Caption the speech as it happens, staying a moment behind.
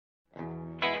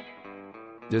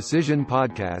Decision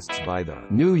podcasts by the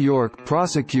New York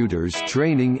Prosecutors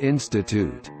Training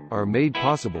Institute are made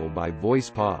possible by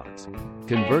VoicePods.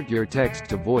 Convert your text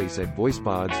to voice at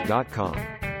voicepods.com.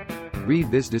 Read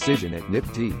this decision at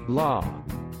NYPTI Law.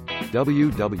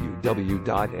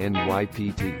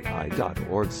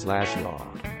 www.nypti.org/law.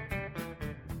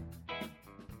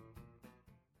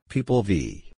 People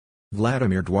v.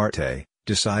 Vladimir Duarte,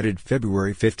 decided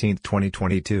February 15,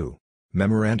 2022.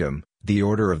 Memorandum: the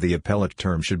order of the appellate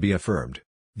term should be affirmed.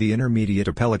 The Intermediate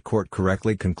Appellate Court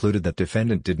correctly concluded that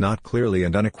defendant did not clearly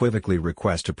and unequivocally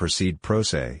request to proceed pro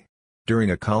se. During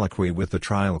a colloquy with the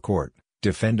trial court,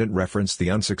 defendant referenced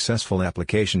the unsuccessful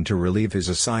application to relieve his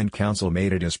assigned counsel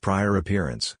made at his prior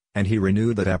appearance, and he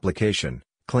renewed that application,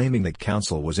 claiming that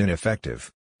counsel was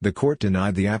ineffective. The court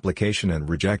denied the application and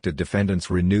rejected defendant's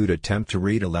renewed attempt to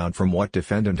read aloud from what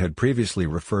defendant had previously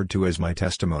referred to as my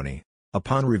testimony.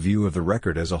 Upon review of the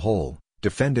record as a whole,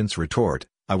 defendant's retort,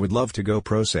 "I would love to go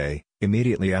pro se,"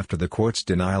 immediately after the court's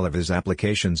denial of his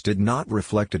applications did not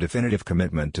reflect a definitive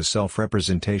commitment to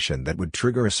self-representation that would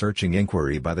trigger a searching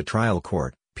inquiry by the trial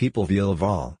court. People v.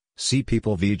 Laval, see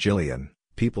People v. Gillian,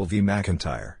 People v.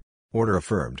 McIntyre. Order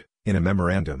affirmed, in a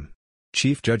memorandum.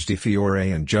 Chief Judge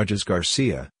DeFiore and Judges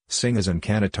Garcia, Singas and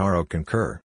Canataro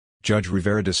concur. Judge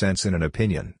Rivera dissents in an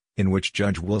opinion, in which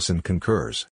Judge Wilson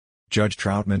concurs. Judge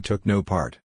Troutman took no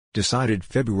part. Decided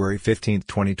February 15,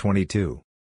 2022.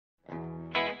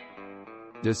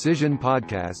 Decision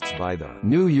podcasts by the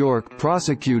New York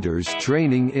Prosecutors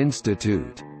Training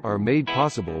Institute are made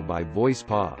possible by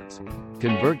VoicePods.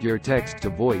 Convert your text to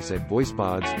voice at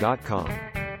voicepods.com.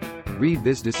 Read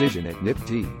this decision at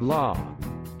NYPTI Law.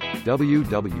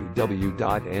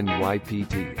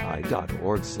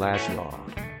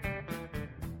 www.nypti.org/law.